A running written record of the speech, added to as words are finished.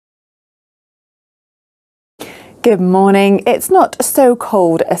Good morning. It's not so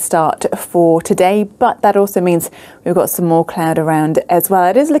cold a start for today, but that also means we've got some more cloud around as well.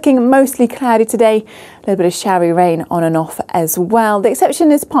 It is looking mostly cloudy today, a little bit of showery rain on and off as well. The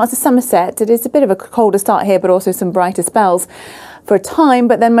exception is parts of Somerset. It is a bit of a colder start here, but also some brighter spells for a time,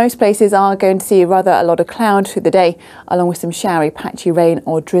 but then most places are going to see rather a lot of cloud through the day, along with some showery, patchy rain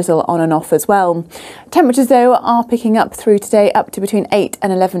or drizzle on and off as well. Temperatures though are picking up through today, up to between 8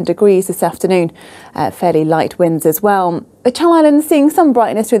 and 11 degrees this afternoon. Fairly light winds as well. The Channel Islands seeing some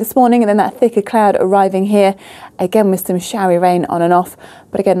brightness through this morning, and then that thicker cloud arriving here, again with some showery rain on and off,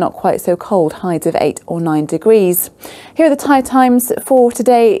 but again not quite so cold, highs of 8 or 9 degrees. Here are the tide times for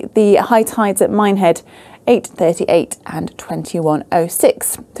today. The high tides at Minehead, 8:38 and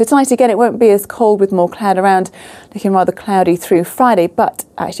 21:06. So tonight again it won't be as cold with more cloud around, looking rather cloudy through Friday, but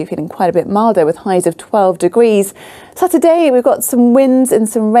actually feeling quite a bit milder with highs of 12 degrees. Saturday we've got some winds and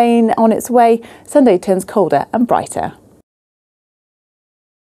some rain on its way. Sunday turns colder and brighter.